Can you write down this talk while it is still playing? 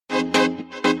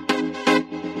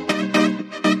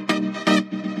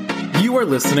are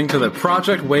listening to the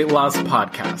Project Weight Loss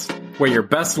Podcast, where your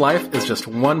best life is just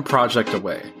one project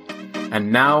away.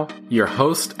 And now, your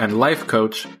host and life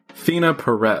coach, Fina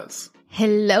Perez.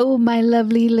 Hello, my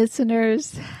lovely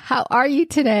listeners. How are you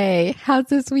today? How's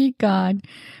this week gone?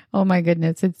 Oh my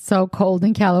goodness, it's so cold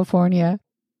in California.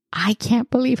 I can't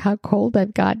believe how cold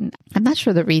I've gotten. I'm not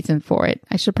sure the reason for it.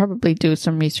 I should probably do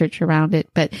some research around it.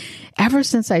 But ever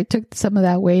since I took some of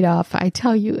that weight off, I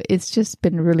tell you, it's just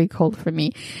been really cold for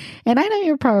me. And I know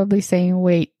you're probably saying,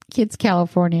 wait, kids,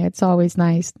 California, it's always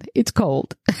nice. It's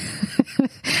cold.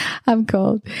 I'm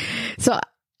cold. So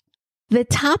the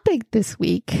topic this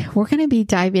week, we're going to be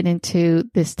diving into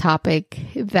this topic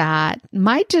that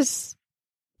might just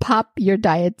pop your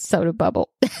diet soda bubble,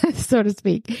 so to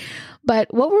speak.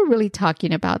 But what we're really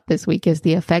talking about this week is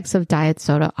the effects of diet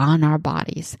soda on our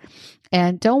bodies.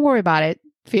 And don't worry about it.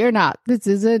 Fear not. This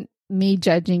isn't me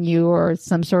judging you or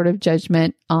some sort of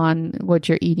judgment on what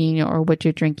you're eating or what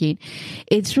you're drinking.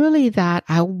 It's really that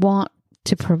I want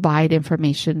to provide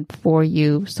information for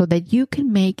you so that you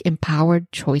can make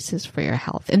empowered choices for your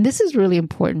health. And this is really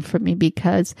important for me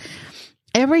because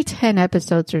every 10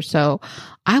 episodes or so,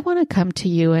 I want to come to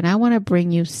you and I want to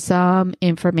bring you some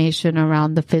information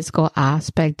around the physical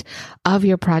aspect of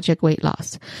your project weight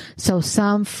loss. So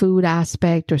some food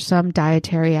aspect or some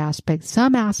dietary aspect,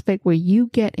 some aspect where you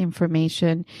get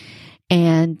information.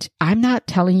 And I'm not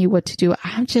telling you what to do.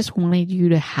 I'm just wanting you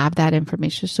to have that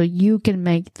information so you can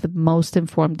make the most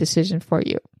informed decision for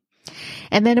you.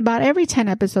 And then about every 10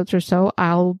 episodes or so,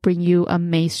 I'll bring you a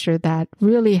maester that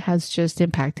really has just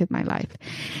impacted my life.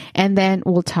 And then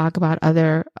we'll talk about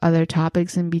other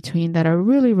topics in between that are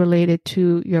really related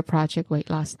to your project weight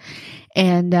loss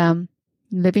and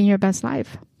living your best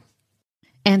life.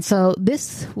 And so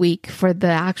this week, for the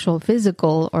actual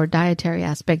physical or dietary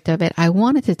aspect of it, I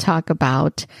wanted to talk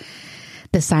about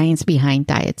the science behind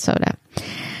diet soda.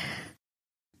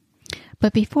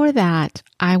 But before that,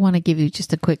 I want to give you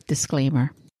just a quick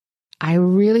disclaimer. I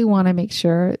really want to make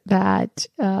sure that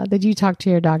that you talk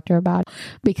to your doctor about,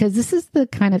 because this is the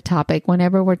kind of topic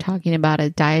whenever we're talking about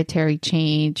a dietary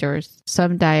change or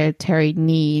some dietary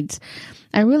needs,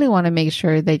 I really want to make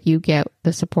sure that you get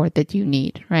the support that you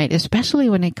need, right? Especially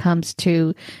when it comes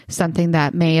to something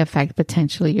that may affect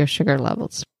potentially your sugar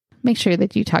levels. Make sure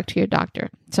that you talk to your doctor.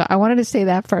 So I wanted to say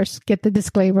that first, get the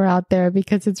disclaimer out there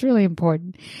because it's really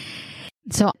important.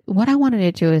 So what I wanted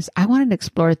to do is I wanted to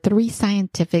explore 3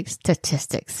 scientific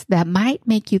statistics that might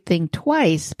make you think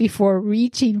twice before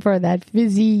reaching for that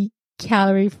fizzy,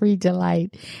 calorie-free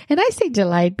delight. And I say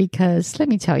delight because let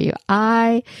me tell you,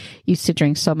 I used to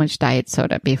drink so much diet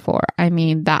soda before. I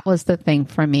mean, that was the thing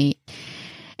for me.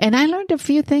 And I learned a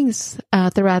few things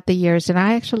throughout the years, and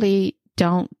I actually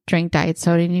don't drink diet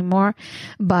soda anymore,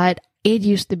 but it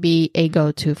used to be a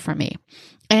go-to for me.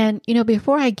 And, you know,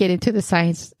 before I get into the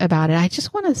science about it, I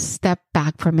just want to step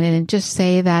back for a minute and just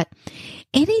say that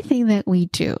anything that we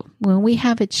do, when we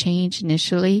have a change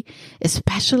initially,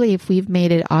 especially if we've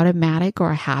made it automatic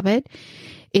or a habit,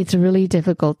 it's really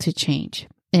difficult to change.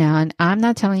 And I'm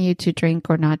not telling you to drink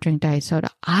or not drink diet soda.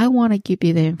 I want to give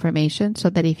you the information so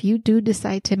that if you do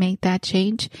decide to make that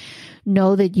change,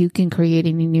 know that you can create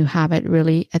any new habit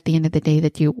really at the end of the day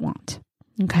that you want.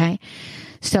 Okay.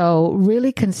 So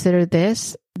really consider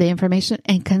this, the information,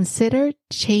 and consider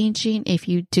changing, if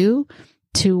you do,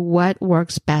 to what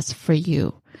works best for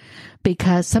you.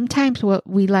 Because sometimes what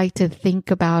we like to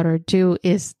think about or do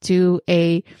is do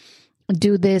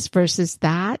this versus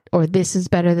that, or this is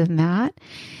better than that.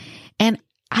 And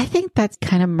I think that's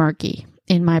kind of murky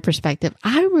in my perspective.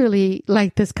 I really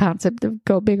like this concept of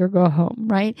go big or go home,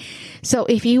 right? So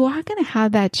if you are going to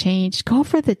have that change, go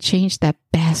for the change that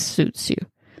best suits you,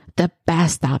 the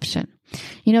best option.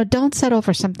 You know, don't settle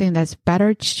for something that's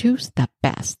better. Choose the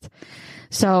best.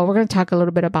 So we're going to talk a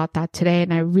little bit about that today.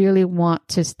 And I really want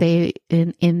to stay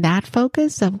in that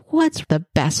focus of what's the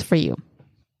best for you.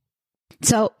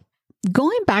 So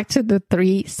going back to the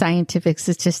 3 scientific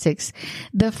statistics,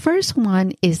 the first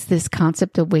one is this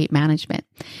concept of weight management.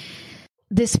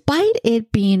 Despite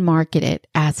it being marketed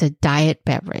as a diet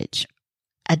beverage,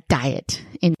 a diet,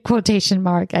 in quotation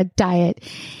mark, a diet,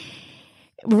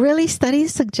 really,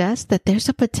 studies suggest that there's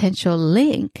a potential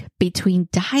link between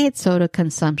diet soda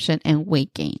consumption and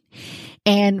weight gain.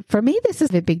 And for me, this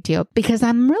is a big deal because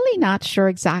I'm really not sure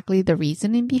exactly the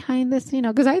reasoning behind this,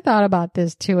 because I thought about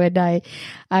this too. And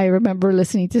I remember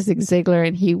listening to Zig Ziglar,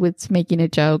 and he was making a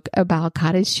joke about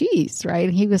cottage cheese, right?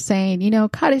 And he was saying,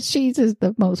 cottage cheese is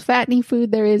the most fattening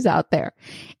food there is out there.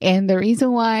 And the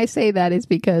reason why I say that is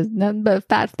because none but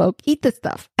fat folk eat the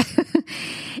stuff.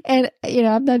 And,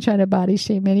 I'm not trying to body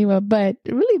shame anyone, but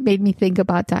it really made me think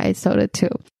about diet soda too.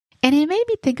 And it made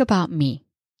me think about me,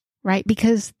 right?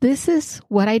 Because this is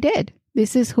what I did.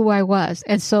 This is who I was.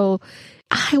 And so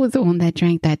I was the one that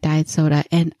drank that diet soda.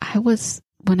 And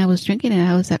when I was drinking it,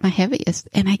 I was at my heaviest,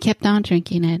 and I kept on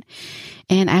drinking it.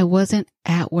 And I wasn't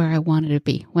at where I wanted to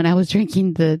be when I was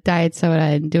drinking the diet soda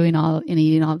and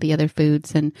eating all the other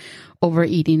foods and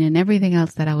overeating and everything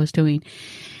else that I was doing.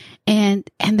 And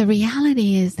the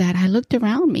reality is that I looked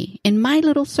around me in my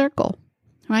little circle,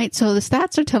 right? So the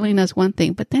stats are telling us one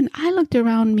thing, but then I looked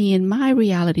around me in my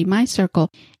reality, my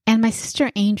circle, and my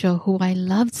sister Angel, who I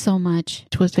loved so much,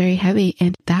 was very heavy.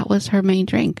 And that was her main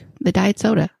drink, the diet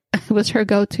soda. It was her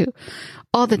go-to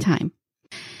all the time.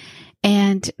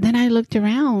 And then I looked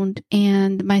around,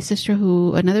 and another sister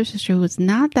who was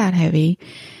not that heavy,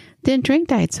 didn't drink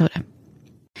diet soda.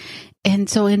 And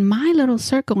so in my little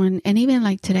circle, and even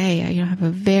like today, I have a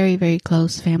very, very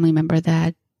close family member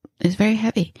that is very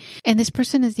heavy. And this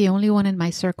person is the only one in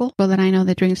my circle that I know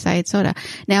that drinks diet soda.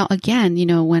 Now, again,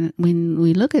 when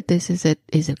we look at this, is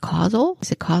it causal?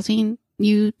 Is it causing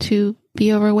you to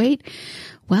be overweight?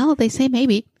 Well, they say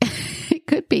maybe. It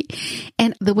could be.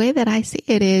 And the way that I see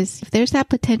it is, if there's that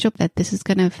potential that this is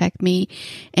going to affect me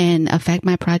and affect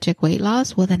my project weight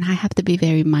loss, well, then I have to be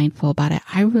very mindful about it.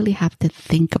 I really have to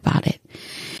think about it.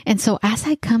 And so as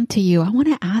I come to you, I want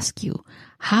to ask you,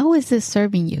 how is this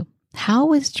serving you?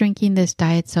 How is drinking this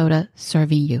diet soda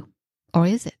serving you? Or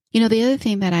is it? The other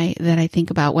thing that I think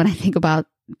about when I think about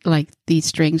like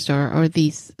these drinks or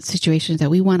these situations that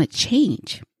we want to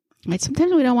change, right?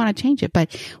 Sometimes we don't want to change it,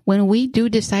 but when we do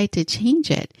decide to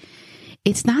change it,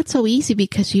 it's not so easy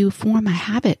because you form a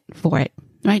habit for it,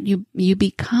 right? You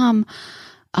become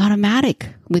automatic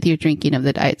with your drinking of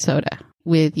the diet soda,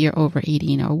 with your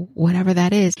overeating or whatever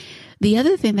that is. The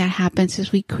other thing that happens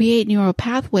is we create neural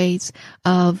pathways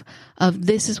of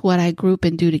this is what I group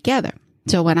and do together.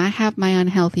 So when I have my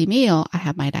unhealthy meal, I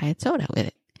have my diet soda with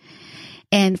it.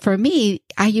 And for me,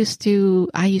 I used to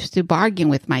bargain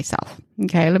with myself.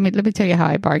 Okay. Let me tell you how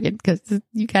I bargained, because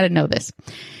you got to know this.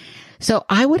 So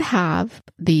I would have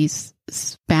these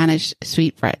Spanish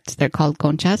sweetbreads. They're called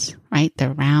conchas, right?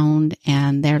 They're round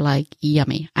and they're like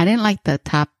yummy. I didn't like the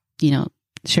top,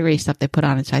 sugary stuff they put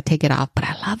on it, so I take it off, but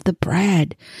I love the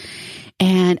bread.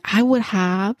 And I would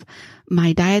have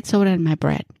my diet soda and my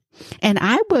bread. And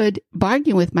I would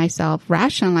bargain with myself,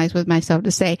 rationalize with myself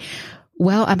to say,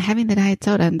 well, I'm having the diet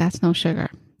soda and that's no sugar.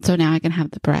 So now I can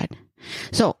have the bread.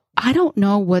 So I don't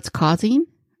know what's causing,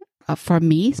 for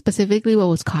me specifically, what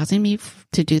was causing me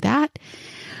to do that.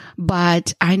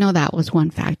 But I know that was one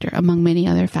factor among many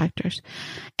other factors.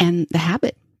 And the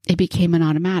habit, it became an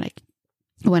automatic.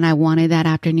 When I wanted that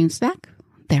afternoon snack,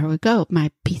 there we go, my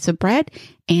piece of bread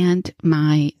and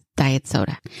my diet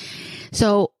soda.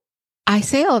 So I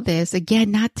say all this, again,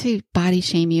 not to body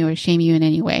shame you or shame you in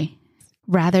any way.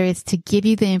 Rather, it's to give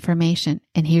you the information.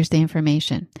 And here's the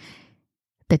information.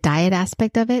 The diet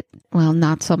aspect of it, well,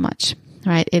 not so much,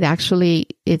 right?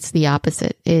 It's the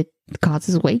opposite. It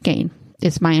causes weight gain.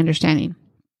 It's my understanding.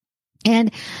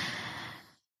 And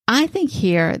I think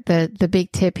here, the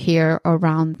big tip here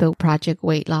around the project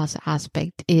weight loss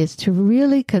aspect is to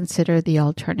really consider the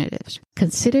alternatives.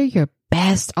 Consider your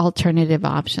best alternative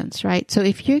options, right? So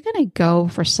if you're going to go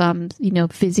for some,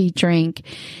 fizzy drink,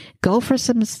 go for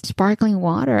some sparkling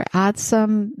water, add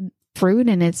some fruit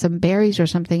in it, some berries or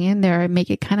something in there, and make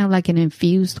it kind of like an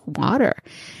infused water.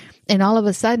 And all of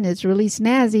a sudden it's really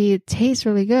snazzy. It tastes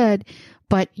really good,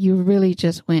 but you really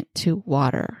just went to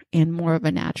water and more of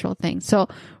a natural thing. So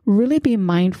really be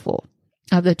mindful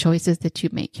of the choices that you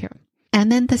make here.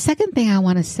 And then the second thing I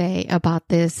want to say about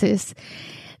this is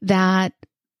that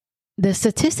the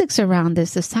statistics around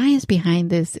this, the science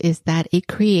behind this, is that it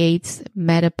creates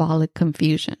metabolic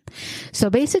confusion.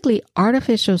 So basically,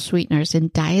 artificial sweeteners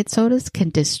in diet sodas can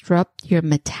disrupt your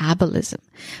metabolism,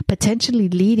 potentially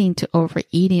leading to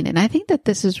overeating. And I think that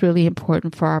this is really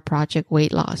important for our project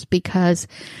weight loss, because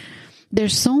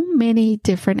there's so many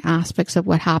different aspects of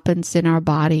what happens in our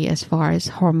body as far as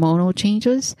hormonal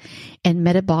changes and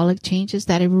metabolic changes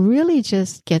that it really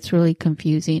just gets really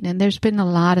confusing. And there's been a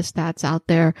lot of stats out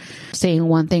there saying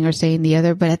one thing or saying the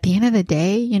other. But at the end of the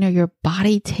day, your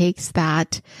body takes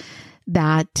that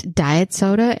diet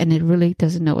soda and it really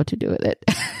doesn't know what to do with it.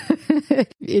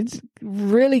 It's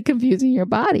really confusing your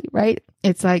body, right?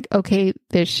 It's like, okay,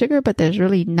 there's sugar, but there's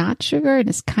really not sugar, and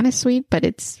it's kind of sweet, but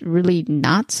it's really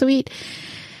not sweet.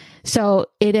 So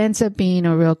it ends up being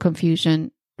a real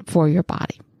confusion for your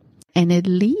body. And it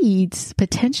leads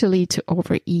potentially to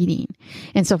overeating.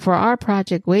 And so for our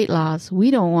project weight loss,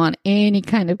 we don't want any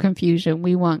kind of confusion.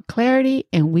 We want clarity,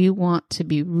 and we want to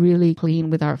be really clean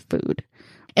with our food.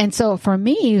 And so for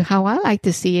me, how I like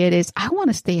to see it is I want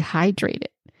to stay hydrated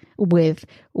with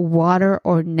water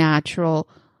or natural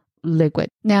liquid.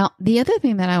 Now, the other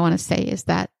thing that I want to say is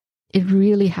that it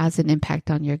really has an impact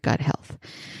on your gut health.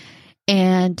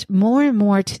 And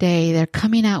more today, they're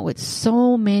coming out with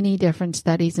so many different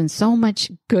studies and so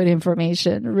much good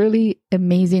information, really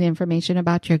amazing information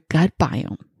about your gut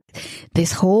biome.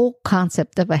 This whole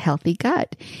concept of a healthy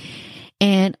gut.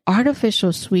 And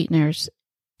artificial sweeteners,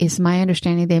 is my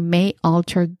understanding, they may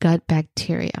alter gut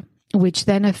bacteria, which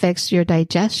then affects your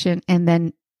digestion and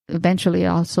then eventually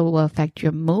also will affect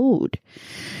your mood.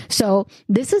 So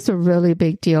this is a really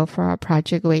big deal for our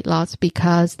Project Weight Loss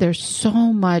because there's so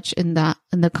much in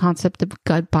the concept of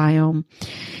gut biome,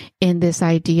 in this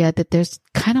idea that there's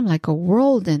kind of like a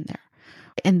world in there.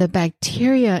 And the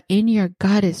bacteria in your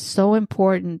gut is so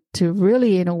important to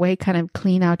really, in a way, kind of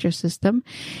clean out your system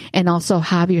and also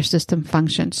have your system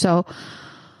function. So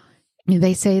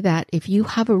they say that if you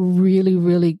have a really,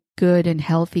 really good and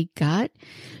healthy gut,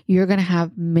 you're going to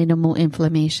have minimal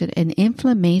inflammation. And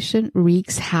inflammation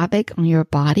wreaks havoc on your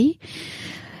body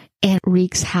and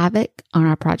wreaks havoc on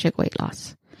our Project Weight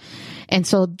Loss. And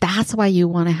so that's why you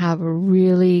want to have a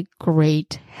really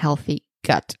great, healthy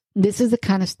gut. This is the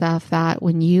kind of stuff that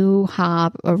when you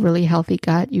have a really healthy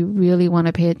gut, you really want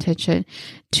to pay attention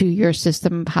to your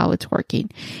system, how it's working.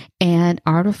 And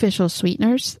artificial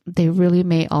sweeteners, they really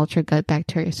may alter gut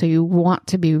bacteria. So you want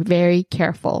to be very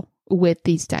careful with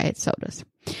these diet sodas.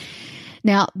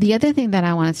 Now, the other thing that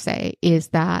I want to say is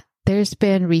that there's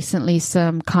been recently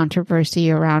some controversy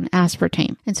around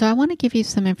aspartame. And so I want to give you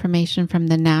some information from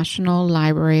the National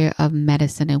Library of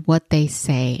Medicine and what they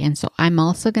say. And so I'm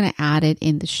also going to add it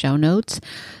in the show notes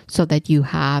so that you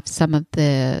have some of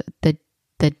the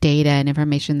data and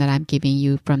information that I'm giving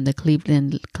you from the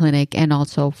Cleveland Clinic and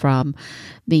also from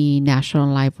the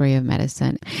National Library of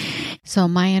Medicine. So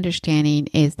my understanding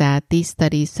is that these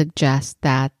studies suggest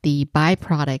that the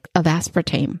byproduct of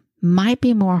aspartame might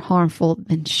be more harmful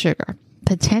than sugar,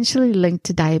 potentially linked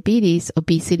to diabetes,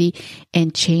 obesity,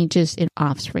 and changes in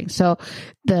offspring. So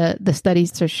the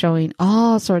studies are showing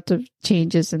all sorts of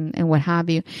changes and what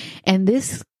have you. And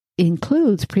this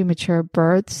includes premature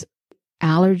births,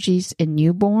 allergies in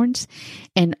newborns,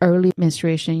 and early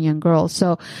menstruation in young girls.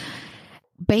 So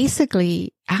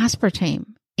basically, aspartame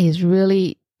is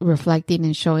really reflecting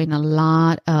and showing a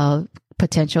lot of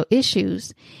potential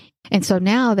issues. And so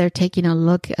now they're taking a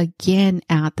look again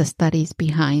at the studies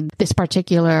behind this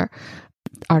particular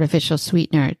artificial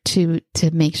sweetener to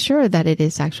make sure that it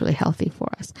is actually healthy for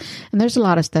us. And there's a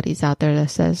lot of studies out there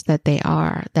that says that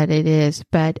it is,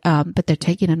 but they're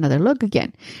taking another look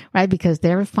again, right? Because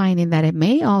they're finding that it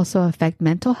may also affect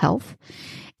mental health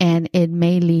and it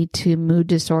may lead to mood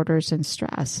disorders and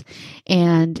stress.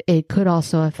 And it could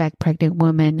also affect pregnant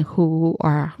women who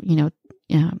are,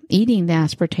 eating the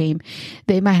aspartame.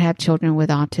 They might have children with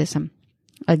autism.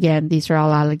 Again, these are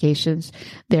all allegations.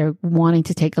 They're wanting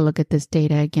to take a look at this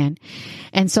data again.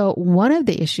 And so one of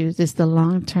the issues is the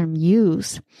long-term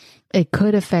use. It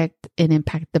could affect and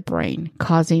impact the brain,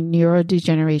 causing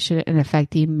neurodegeneration and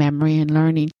affecting memory and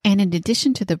learning. And in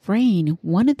addition to the brain,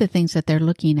 one of the things that they're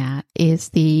looking at is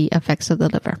the effects of the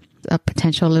liver, a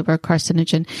potential liver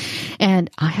carcinogen. And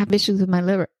I have issues with my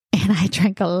liver. And I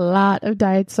drank a lot of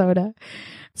diet soda.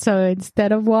 So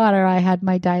instead of water, I had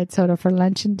my diet soda for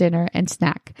lunch and dinner and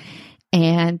snack.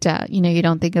 And, you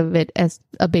don't think of it as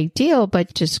a big deal,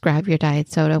 but just grab your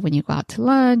diet soda when you go out to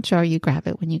lunch or you grab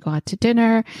it when you go out to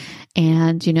dinner.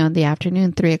 And, in the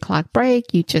afternoon, 3:00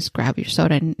 break, you just grab your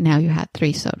soda and now you had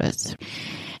 3 sodas.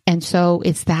 And so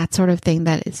it's that sort of thing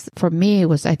that is, for me,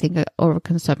 was, I think, an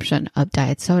overconsumption of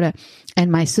diet soda. And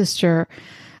my sister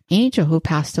Angel, who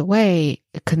passed away,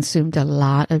 consumed a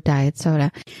lot of diet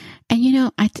soda.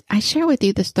 And, I share with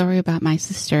you the story about my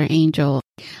sister, Angel.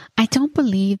 I don't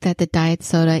believe that the diet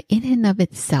soda in and of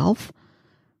itself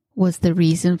was the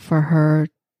reason for her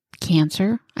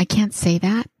cancer. I can't say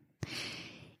that.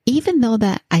 Even though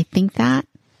that I think that,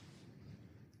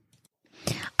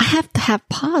 I have to have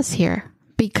pause here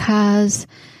because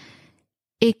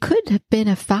it could have been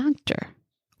a factor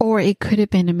or it could have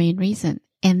been a main reason.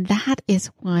 And that is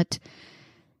what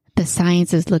the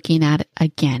science is looking at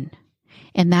again.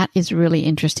 And that is really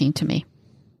interesting to me.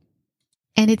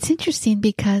 And it's interesting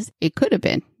because it could have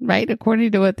been, right?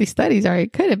 According to what these studies are,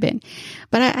 it could have been.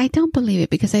 But I don't believe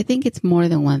it because I think it's more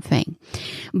than one thing.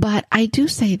 But I do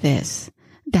say this,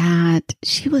 that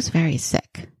she was very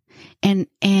sick.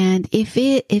 And And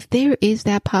if there is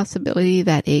that possibility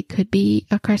that it could be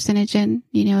a carcinogen,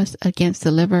 against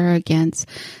the liver, against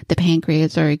the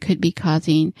pancreas, or it could be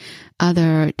causing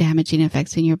other damaging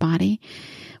effects in your body,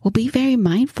 well, be very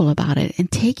mindful about it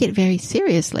and take it very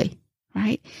seriously,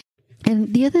 right?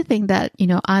 And the other thing that,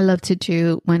 I love to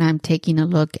do when I'm taking a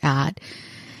look at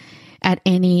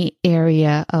any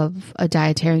area of a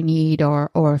dietary need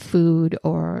or food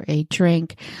or a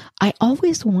drink, I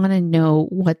always want to know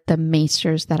what the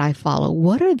maesters that I follow,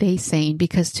 what are they saying?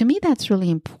 Because to me, that's really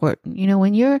important.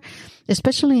 When you're,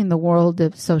 especially in the world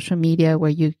of social media, where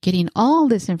you're getting all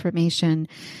this information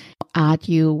at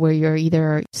you, where you're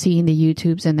either seeing the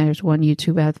YouTubes and there's one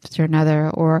YouTube after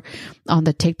another, or on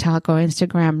the TikTok or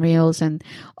Instagram Reels, and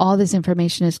all this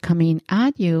information is coming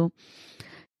at you,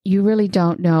 you really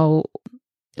don't know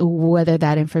whether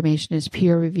that information is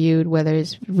peer reviewed, whether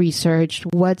it's researched,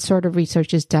 what sort of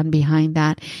research is done behind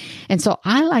that. And so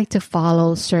I like to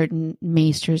follow certain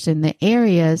maesters in the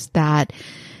areas that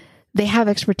they have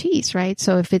expertise, right?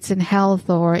 So if it's in health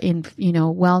or in,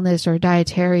 wellness or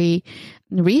dietary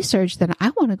research, then I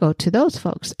want to go to those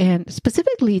folks. And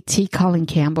specifically T. Colin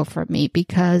Campbell for me,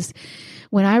 because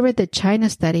when I read the China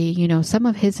study, some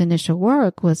of his initial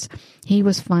work was he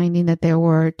was finding that there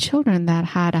were children that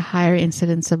had a higher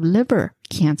incidence of liver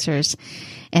cancers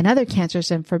and other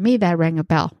cancers. And for me, that rang a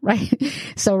bell, right?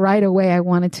 So right away, I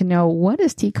wanted to know, what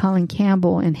is T. Colin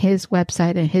Campbell and his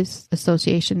website and his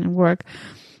association and work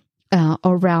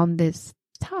around this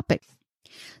topic.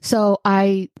 So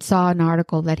I saw an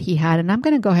article that he had, and I'm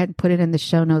going to go ahead and put it in the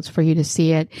show notes for you to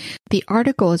see it. The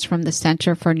article is from the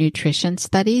Center for Nutrition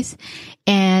Studies,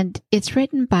 and it's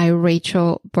written by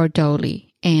Rachel Bordoli,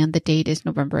 and the date is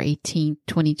November 18,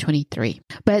 2023.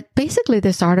 But basically,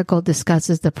 this article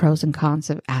discusses the pros and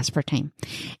cons of aspartame,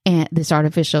 and this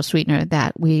artificial sweetener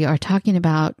that we are talking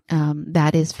about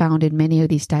that is found in many of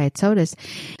these diet sodas.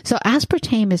 So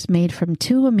aspartame is made from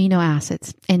 2 amino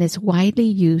acids and is widely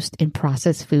used in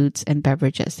processed foods and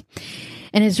beverages.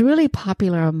 And it's really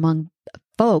popular among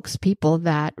people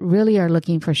that really are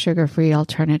looking for sugar-free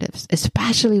alternatives,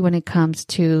 especially when it comes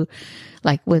to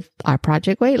like with our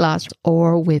Project Weight Loss,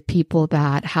 or with people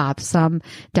that have some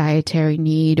dietary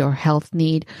need or health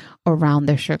need around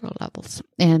their sugar levels.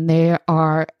 And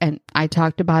and I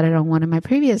talked about it on one of my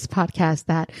previous podcasts,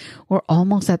 that we're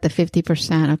almost at the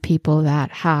 50% of people that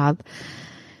have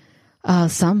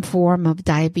some form of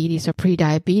diabetes or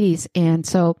pre-diabetes. And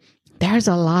so there's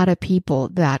a lot of people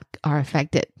that are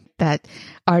affected, that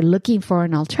are looking for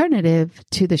an alternative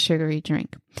to the sugary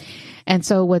drink. And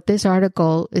so what this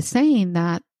article is saying,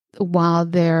 that while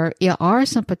there are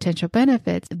some potential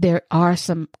benefits, there are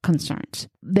some concerns.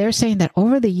 They're saying that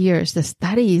over the years, the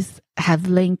studies have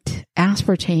linked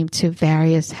aspartame to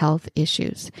various health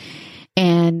issues.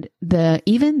 And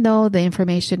even though the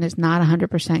information is not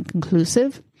 100%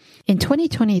 conclusive, in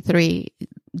 2023,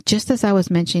 just as I was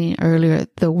mentioning earlier,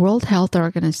 the World Health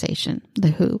Organization,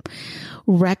 the WHO,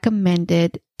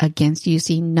 recommended against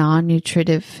using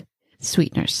non-nutritive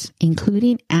sweeteners,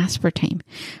 including aspartame,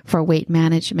 for weight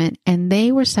management. And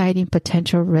they were citing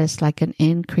potential risks like an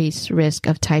increased risk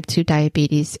of type 2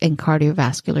 diabetes and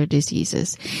cardiovascular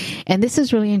diseases. And this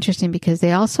is really interesting because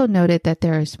they also noted that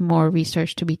there is more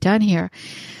research to be done here.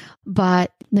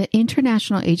 But the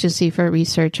International Agency for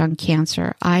Research on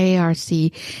Cancer,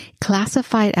 IARC,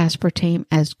 classified aspartame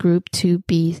as Group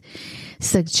 2B,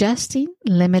 suggesting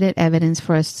limited evidence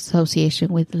for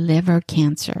association with liver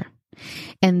cancer.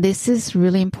 And this is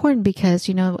really important because,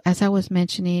 as I was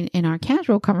mentioning in our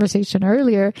casual conversation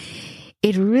earlier,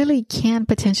 it really can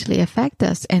potentially affect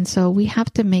us. And so we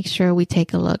have to make sure we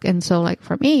take a look. And so like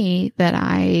for me, that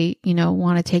I,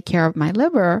 want to take care of my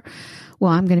liver,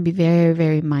 well, I'm going to be very,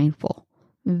 very mindful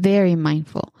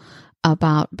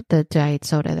about the diet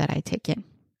soda that I take in.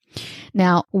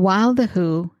 Now, while the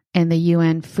WHO and the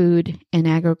UN Food and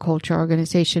Agriculture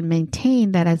Organization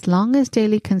maintain that as long as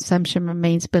daily consumption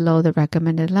remains below the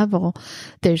recommended level,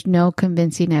 there's no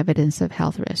convincing evidence of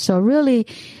health risk. So really,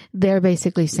 they're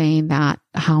basically saying that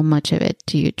how much of it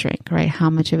do you drink, right?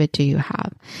 How much of it do you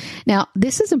have? Now,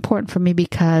 this is important for me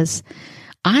because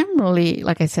I'm really,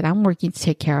 like I said, I'm working to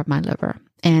take care of my liver.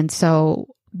 And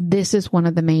so this is one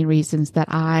of the main reasons that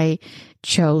I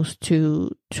chose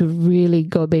to really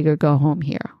go big or go home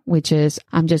here, which is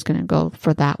I'm just going to go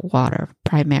for that water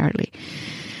primarily.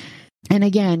 And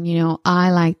again,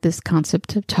 I like this concept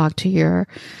to talk to your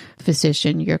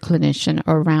physician, your clinician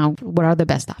around what are the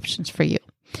best options for you.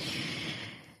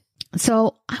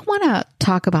 So I want to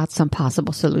talk about some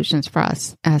possible solutions for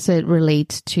us as it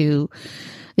relates to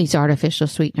these artificial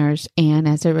sweeteners and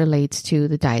as it relates to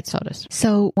the diet sodas.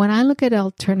 So when I look at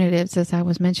alternatives, as I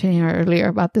was mentioning earlier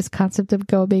about this concept of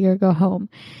go big or go home,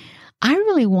 I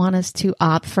really want us to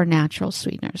opt for natural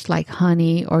sweeteners like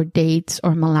honey or dates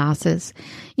or molasses.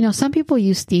 Some people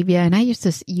use stevia, and I used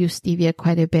to use stevia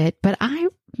quite a bit, but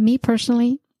me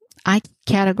personally, I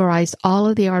categorize all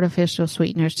of the artificial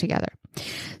sweeteners together.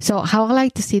 So how I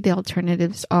like to see the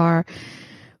alternatives are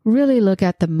really look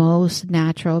at the most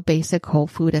natural, basic whole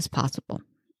food as possible.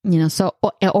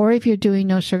 Or if you're doing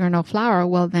no sugar, no flour,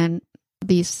 well, then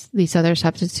these other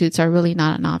substitutes are really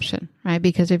not an option, right?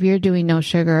 Because if you're doing no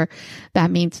sugar,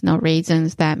 that means no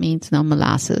raisins, that means no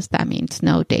molasses, that means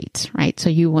no dates, right?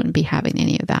 So you wouldn't be having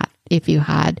any of that if you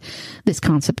had this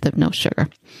concept of no sugar.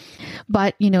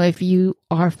 But, if you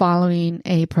are following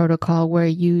a protocol where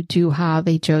you do have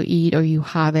HOE or you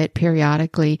have it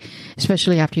periodically,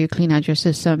 especially after you clean out your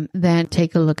system, then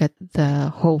take a look at the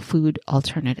whole food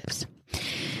alternatives.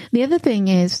 The other thing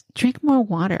is drink more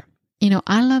water.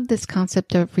 I love this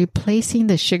concept of replacing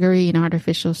the sugary and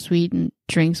artificial sweetened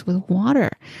drinks with water,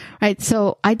 right?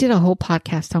 So I did a whole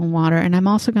podcast on water, and I'm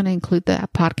also going to include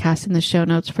that podcast in the show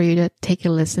notes for you to take a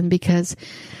listen, because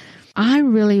I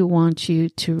really want you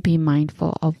to be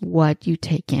mindful of what you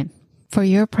take in. For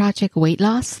your project weight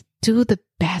loss, do the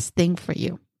best thing for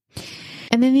you.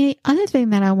 And then the other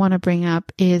thing that I want to bring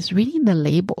up is reading the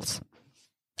labels.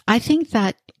 I think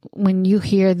that when you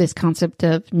hear this concept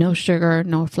of no sugar,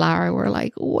 no flour, we're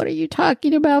like, what are you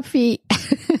talking about, Fee?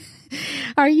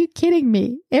 Are you kidding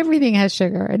me? Everything has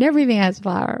sugar and everything has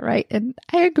flour, right? And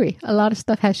I agree. A lot of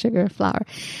stuff has sugar and flour.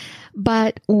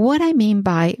 But what I mean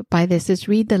by this is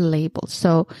read the labels.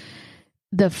 So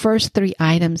the first 3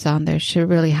 items on there should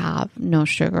really have no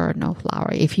sugar, no flour,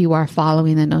 if you are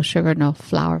following the no sugar, no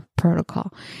flour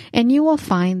protocol. And you will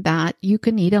find that you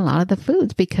can eat a lot of the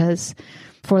foods, because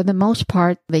for the most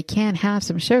part, they can have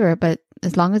some sugar, but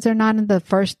as long as they're not in the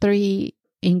first 3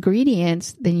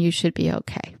 ingredients, then you should be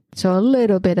okay. So a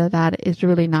little bit of that is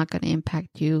really not going to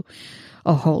impact you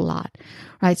a whole lot,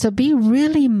 right? So be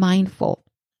really mindful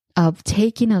of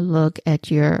taking a look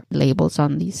at your labels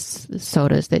on these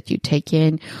sodas that you take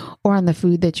in, or on the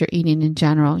food that you're eating in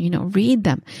general. Read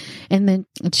them, and then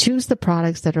choose the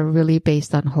products that are really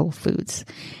based on whole foods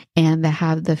and that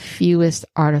have the fewest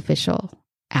artificial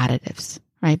additives,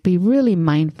 right? Be really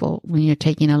mindful when you're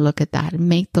taking a look at that and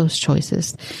make those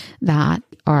choices that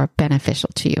are beneficial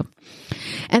to you.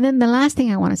 And then the last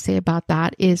thing I want to say about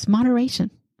that is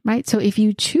moderation, right? So if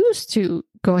you choose to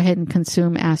go ahead and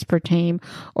consume aspartame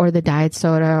or the diet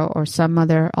soda or some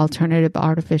other alternative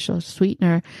artificial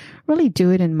sweetener, really do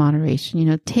it in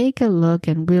moderation. Take a look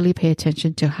and really pay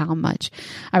attention to how much.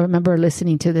 I remember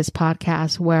listening to this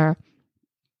podcast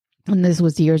and this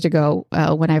was years ago,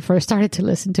 when I first started to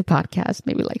listen to podcasts,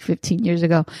 maybe like 15 years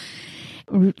ago.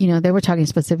 They were talking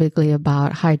specifically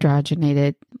about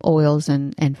hydrogenated oils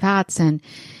and fats, and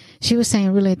she was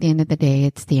saying really at the end of the day,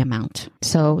 it's the amount.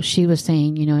 So she was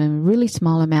saying, in really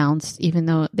small amounts, even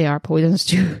though they are poisons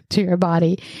to your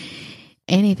body,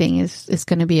 anything is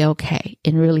going to be okay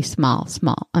in really small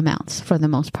amounts for the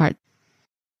most part.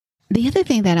 The other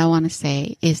thing that I want to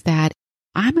say is that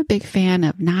I'm a big fan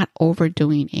of not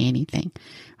overdoing anything,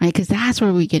 right? Because that's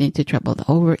where we get into trouble. The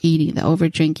overeating, the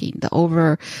overdrinking, the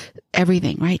over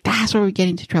everything, right? That's where we get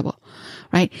into trouble,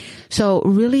 right? So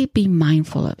really be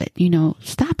mindful of it.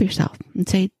 Stop yourself and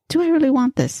say, do I really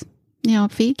want this?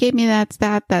 If he gave me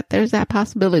that there's that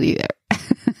possibility there.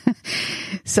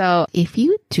 So if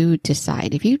you do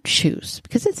decide, if you choose,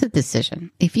 because it's a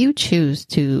decision, if you choose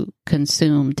to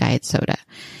consume diet soda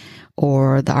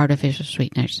or the artificial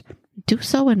sweeteners, do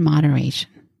so in moderation,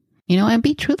 and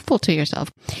be truthful to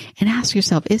yourself and ask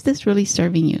yourself, is this really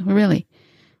serving you? Really?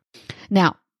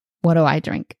 Now, what do I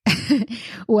drink?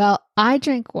 Well, I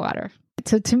drink water.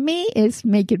 So to me, it's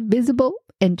make it visible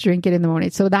and drink it in the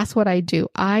morning. So that's what I do.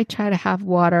 I try to have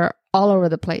water all over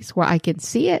the place where I can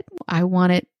see it. I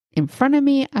want it in front of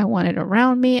me. I want it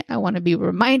around me. I want to be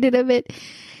reminded of it.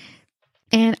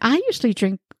 And I usually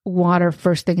drink water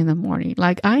first thing in the morning.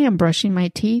 Like I am brushing my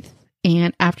teeth,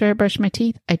 and after I brush my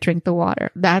teeth, I drink the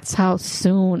water. That's how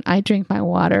soon I drink my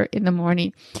water in the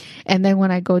morning. And then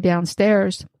when I go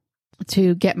downstairs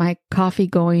to get my coffee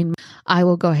going, I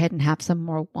will go ahead and have some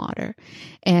more water.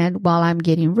 And while I'm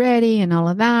getting ready and all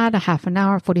of that, a half an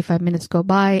hour, 45 minutes go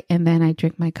by, and then I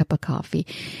drink my cup of coffee.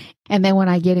 And then when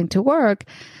I get into work,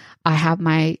 I have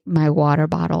my water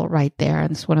bottle right there.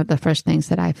 And it's one of the first things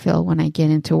that I fill when I get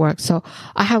into work. So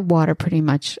I have water pretty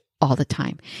much all the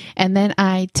time. And then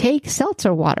I take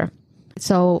seltzer water.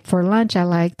 So for lunch, I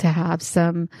like to have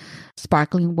some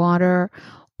sparkling water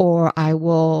Or I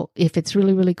will, if it's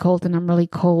really, really cold and I'm really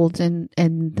cold in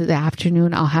the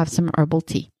afternoon, I'll have some herbal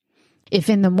tea. If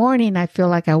in the morning I feel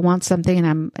like I want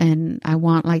something and I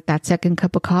want like that second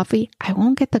cup of coffee, I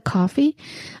won't get the coffee.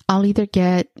 I'll either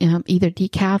get either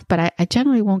decaf, but I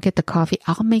generally won't get the coffee.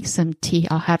 I'll make some tea.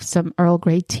 I'll have some Earl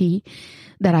Grey tea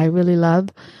that I really love,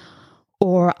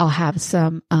 or I'll have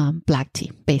some black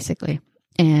tea, basically,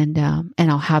 and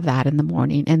I'll have that in the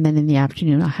morning, and then in the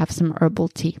afternoon I'll have some herbal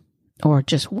tea or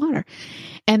just water.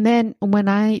 And then when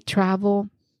I travel,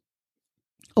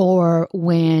 or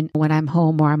when I'm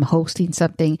home or I'm hosting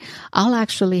something, I'll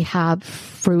actually have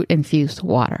fruit infused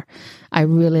water. I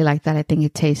really like that. I think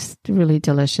it tastes really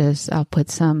delicious. I'll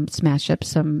smash up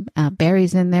some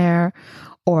berries in there,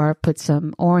 or put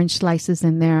some orange slices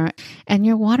in there, and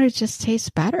your water just tastes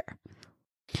better.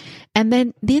 And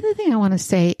then the other thing I want to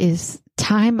say is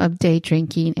time of day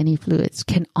drinking any fluids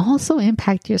can also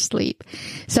impact your sleep.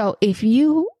 So if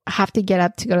you have to get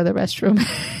up to go to the restroom,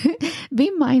 be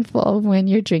mindful when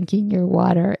you're drinking your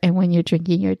water and when you're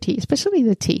drinking your tea, especially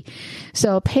the tea.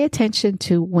 So pay attention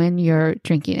to when you're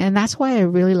drinking. And that's why I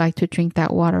really like to drink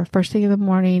that water first thing in the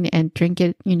morning and drink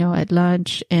it, at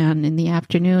lunch and in the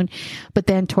afternoon. But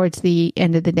then towards the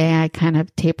end of the day, I kind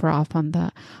of taper off on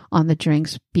the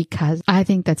drinks, because I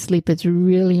think that sleep is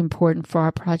really important for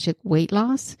our project weight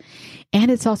loss.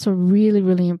 And it's also really,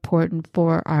 really important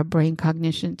for our brain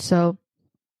cognition.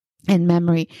 And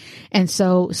memory. And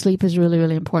so sleep is really,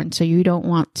 really important. So you don't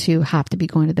want to have to be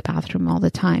going to the bathroom all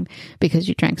the time because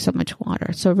you drank so much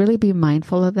water. So really be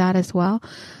mindful of that as well.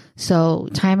 So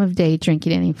time of day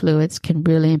drinking any fluids can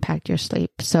really impact your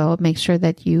sleep. So make sure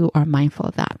that you are mindful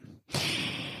of that.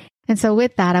 And so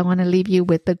with that, I want to leave you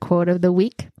with the quote of the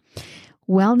week.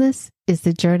 Wellness is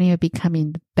the journey of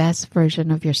becoming the best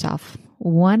version of yourself,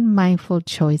 one mindful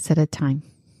choice at a time.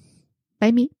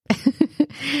 By me.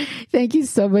 Thank you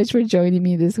so much for joining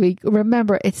me this week.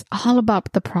 Remember, it's all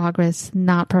about the progress,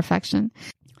 not perfection.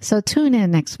 So tune in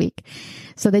next week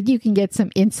so that you can get some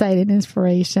insight and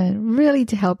inspiration, really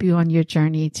to help you on your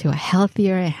journey to a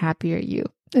healthier and happier you.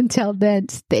 Until then,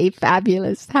 stay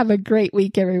fabulous. Have a great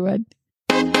week, everyone.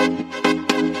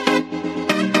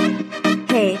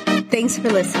 Hey, thanks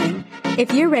for listening.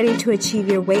 If you're ready to achieve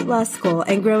your weight loss goal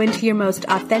and grow into your most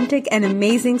authentic and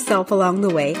amazing self along the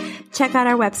way, check out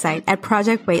our website at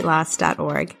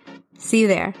projectweightloss.org. See you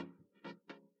there.